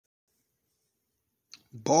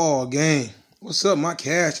Ball game. What's up, my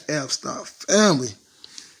Cash App stock family?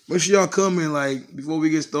 Make sure y'all comment, like, before we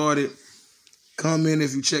get started. Comment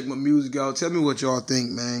if you check my music out. Tell me what y'all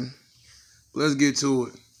think, man. Let's get to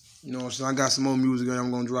it. You know what I'm saying? I got some more music that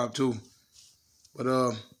I'm going to drop, too. But,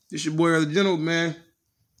 this your boy, the General, man.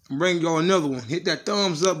 I'm bringing y'all another one. Hit that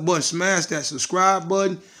thumbs up button. Smash that subscribe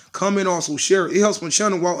button. Comment, also share it. It helps my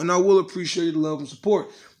channel out, and I will appreciate the love and support.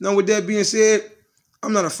 Now, with that being said,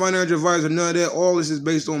 I'm not a financial advisor, none of that. All this is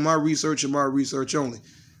based on my research and my research only.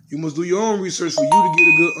 You must do your own research for you to get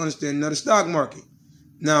a good understanding of the stock market.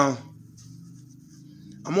 Now,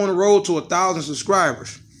 I'm on the road to 1,000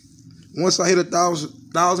 subscribers. Once I hit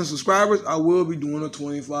 1,000 subscribers, I will be doing a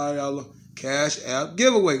 $25 Cash App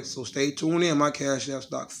giveaway. So stay tuned in, my Cash App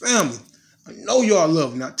stock family. I know y'all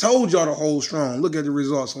love me. I told y'all to hold strong. Look at the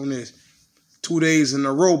results on this. 2 days in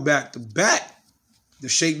a row, back to back. The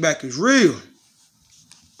shake back is real.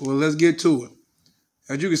 Well, let's get to it.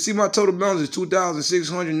 As you can see, my total balance is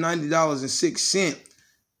 $2,690.06.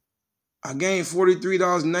 I gained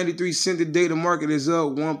 $43.93 today. The market is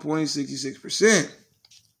up 1.66%.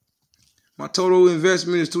 My total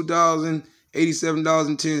investment is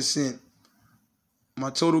 $2,087.10. My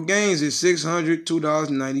total gains is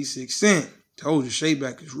 $602.96. Told you, shake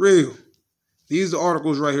back is real. These are the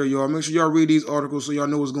articles right here, y'all. Make sure y'all read these articles so y'all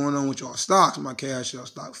know what's going on with y'all stocks, my Cash App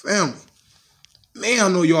stock family. Man, I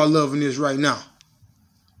know y'all loving this right now.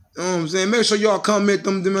 You know what I'm saying? Make sure y'all comment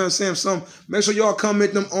them, make sure y'all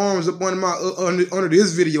comment them arms up under my under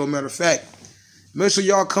this video, matter of fact. Make sure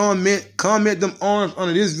y'all comment them arms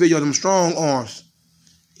under this video, them strong arms.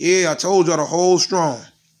 Yeah, I told y'all to hold strong.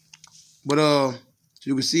 But so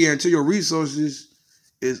you can see here, until your resources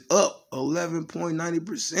is up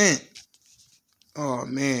 11.90%. Oh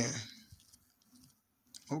man.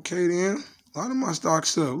 Okay then. A lot of my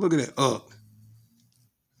stocks up. Look at that, up.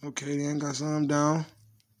 Okay, then got some down.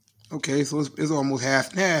 Okay, so it's almost half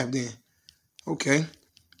and half then. Okay,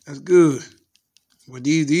 that's good. But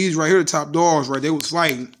these right here, the top dogs, right? They was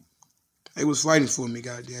fighting. They was fighting for me,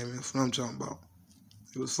 goddamn it. That's what I'm talking about.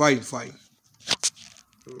 They was fighting. So,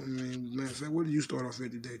 I mean, matter of fact, what did you start off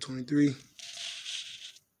at today? 23.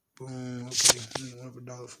 Boom. Okay, one for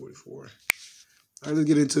 $1.44. All right, let's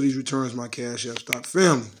get into these returns, my Cash App stock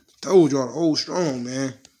family. Told y'all to hold strong,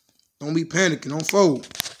 man. Don't be panicking. Don't fold.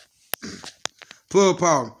 Plug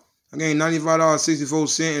power. I gained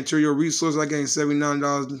 $95.64. Interior resource, I gained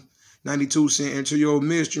 $79.92. Interior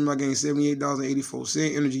midstream, I gained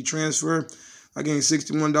 $78.84. Energy transfer, I gained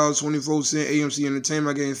 $61.24. AMC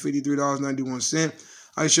entertainment, I gained $53.91.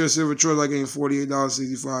 iShare Silver Trust, I gained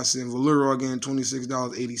 $48.65. Valero, I gained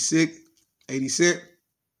 $26.80.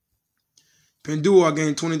 Pendua, I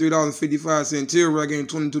gained $23.55. Tilray, I gained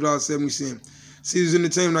 $22.70. Caesars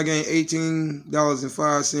Entertainment, I gained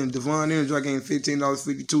 $18.05. Devon Energy, I gained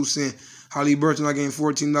 $15.52. Halliburton, I gained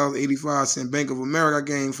 $14.85. Bank of America, I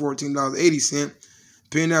gained $14.80.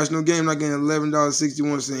 Penn National Game, I gained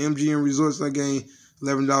 $11.61. MGM Resorts, I gained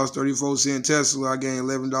 $11.34. Tesla, I gained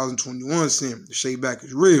 $11.21. The shake back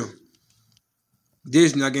is real.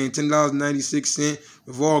 Disney, I gained $10.96.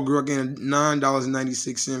 Revolver, I gained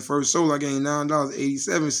 $9.96. First Solar, I gained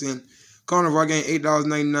 $9.87. Carnival, I gained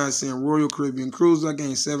 $8.99. Royal Caribbean Cruise, I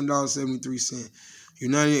gained $7.73.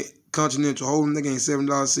 United Continental Holdings, I gained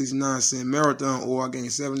 $7.69. Marathon Oil, I gained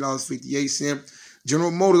 $7.58.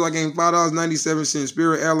 General Motors, I gained $5.97.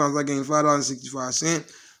 Spirit Airlines, I gained $5.65.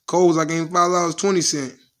 Coles, I gained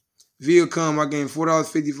 $5.20. Viacom, I gained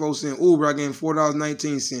 $4.54. Uber, I gained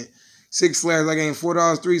 $4.19. Six Flags, I gained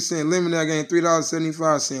 $4.03. Lemonade, I gained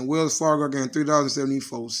 $3.75. Wells Fargo, I gained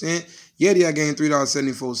 $3.74. Yeti, I gained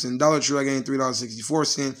 $3.74. Dollar Tree, I gained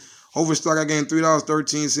 $3.64. Overstock, I gained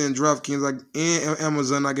 $3.13. DraftKings and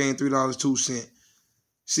Amazon, I gained $3.02.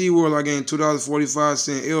 SeaWorld, I gained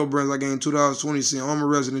 $2.45. L Brands, I gained $2.20. Armor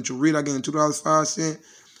Residential REIT, I gained $2.05.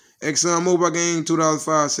 ExxonMobil, I gained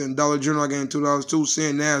 $2.05. Dollar General, I gained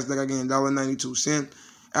 $2.02. NASDAQ, I gained $1.92.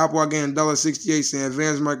 Apple, I gained $1.68.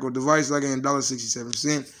 Advanced Micro Devices, I gained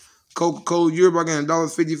 $1.67. Coca-Cola Europe, I gained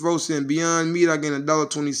 $1.54. Beyond Meat, I gained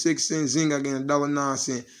 $1.26. Zinc, I gained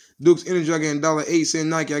 $1.09. Duke's Energy, I gained $1.08.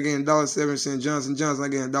 Nike, I gained $1.07. Johnson Johnson, I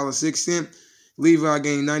gained $1.06. Levi, I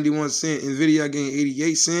gained 91 cents. Nvidia, I gained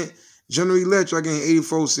 88 cents. General Electric, I gained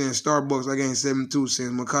 84 cents. Starbucks, I gained 72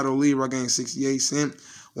 cents. Mercado Libre, I gained 68 cents.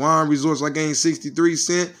 Wine Resorts, I gained 63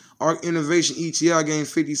 cents. Arc Innovation ETI, I gained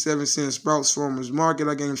 57 cents. Sprouts Farmers Market,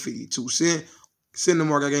 I gained 52 cents.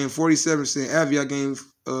 Cinemark, I gained 47 cents. Avi, I gained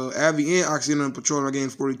Avi and Occidental Petroleum, I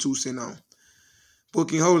gained 42 cents on.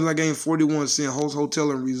 Booking Holdings, I gained 41 cents. Host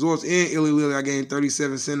Hotel and Resorts and Illy Lily, I gained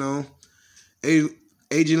 37 cents on.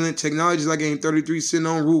 Agilent Technologies, I gained 33 cents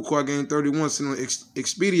on. Ruco, I gained 31 cents on.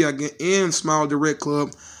 Expedia, I gained, and Smile Direct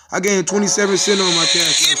Club, I gained 27 cents on my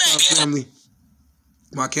Cash App Stop Family.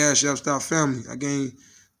 My Cash App Stop Family, I gained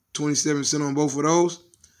 27 cents on both of those.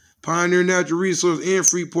 Pioneer Natural Resources and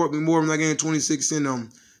Freeport Memorial, I gained 26 cents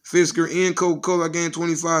on. Fisker and Coca-Cola, I gained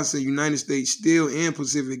 25 cents. United States Steel and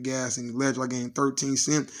Pacific Gas and Electric, I gained 13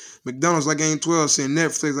 cents. McDonald's, I gained 12 cents.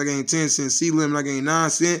 Netflix, I gained 10 cents. C-Limit, I gained 9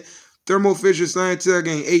 cents. Thermo Fisher Scientific, I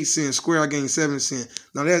gained 8 cents. Square, I gained 7 cents.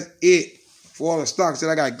 Now that's it for all the stocks that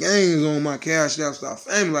I got gains on my Cash App Stop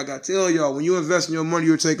Family. Like I tell y'all, when you invest in your money,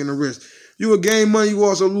 you're taking a risk. You will gain money, you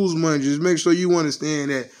also lose money. Just make sure you understand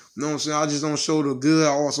that. You know what I'm saying? I just don't show the good,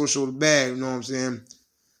 I also show the bad. You know what I'm saying?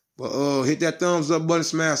 But hit that thumbs up button,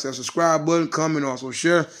 smash that subscribe button, comment, also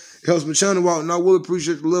share. It helps my channel out, and I will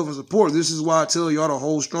appreciate the love and support. This is why I tell y'all to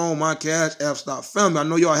hold strong my Cash App Stop Family. I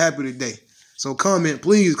know y'all happy today. So comment,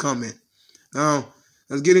 please comment. Now,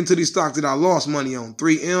 let's get into these stocks that I lost money on.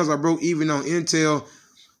 3Ms, I broke even on Intel.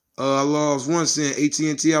 I lost 1 cent.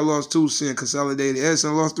 AT&T, I lost 2 cents. Consolidated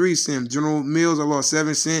Edison, I lost 3 cents. General Mills, I lost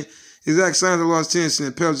 7 cents. Exact Science, I lost 10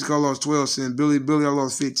 cents. PepsiCo, I lost 12 cents. Billy, I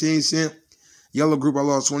lost 15 cents. Yellow Group, I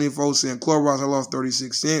lost 24 cents. Clorox, I lost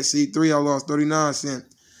 36 cents. C3, I lost 39 cents.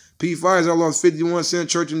 P5s, I lost 51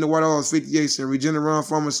 cents. Church in the White, I lost 58 cents. Regeneron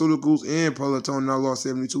Pharmaceuticals and Peloton, I lost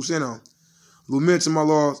 72 cents on. Lumentum, I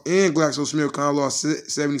lost, and GlaxoSmithKline, I lost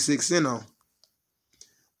 76 cents on.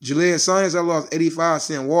 Gilead Science, I lost 85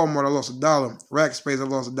 cents. Walmart, I lost $1. Rackspace, I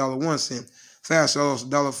lost $1.01. Fast, I lost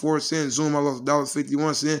 $1.04. Zoom, I lost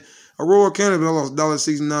 $1.51. Aurora Cannabis, I lost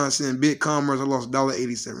 $1.69. BitCommerce, I lost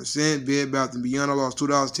 $1.87. Bed Bath & Beyond, I lost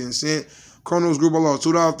 $2.10. Chronos Group, I lost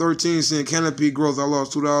 $2.13. Canopy Growth, I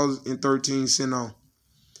lost $2.13 on.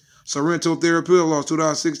 Sorrento Therapy, I lost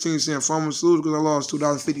 $2.16. Pharmaceuticals, I lost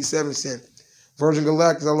 $2.57. Virgin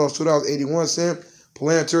Galactic, I lost $2.81.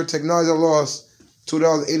 Palantir Technology, I lost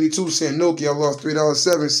 $2.82. Nokia, I lost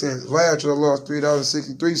 $3.07. Viator, I lost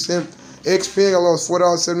 $3.63. XPeng, I lost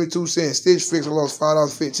 $4.72. Stitch Fix, I lost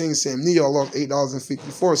 $5.15. Neo, I lost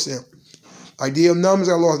 $8.54. Ideal Numbers,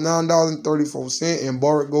 I lost $9.34. And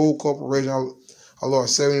Barrick Gold Corporation, I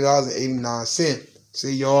lost $70.89.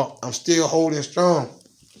 See, y'all, I'm still holding strong.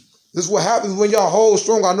 This is what happens when y'all hold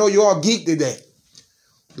strong. I know y'all geek today.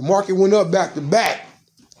 The market went up back to back.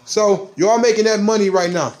 So, y'all making that money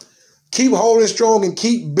right now. Keep holding strong and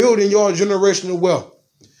keep building your generational wealth.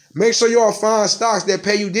 Make sure y'all find stocks that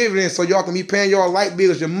pay you dividends so y'all can be paying y'all light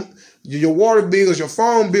bills, your water bills, your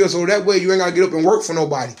phone bills, so that way you ain't got to get up and work for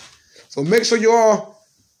nobody. So make sure y'all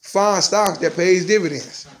find stocks that pays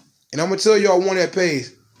dividends. And I'm going to tell y'all one that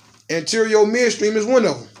pays. Interior Midstream is one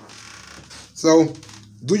of them. So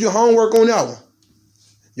do your homework on that one.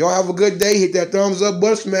 Y'all have a good day. Hit that thumbs up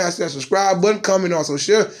button, smash that subscribe button, comment, also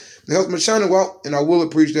share. It helps my channel out, and I will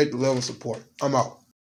appreciate the love and support. I'm out.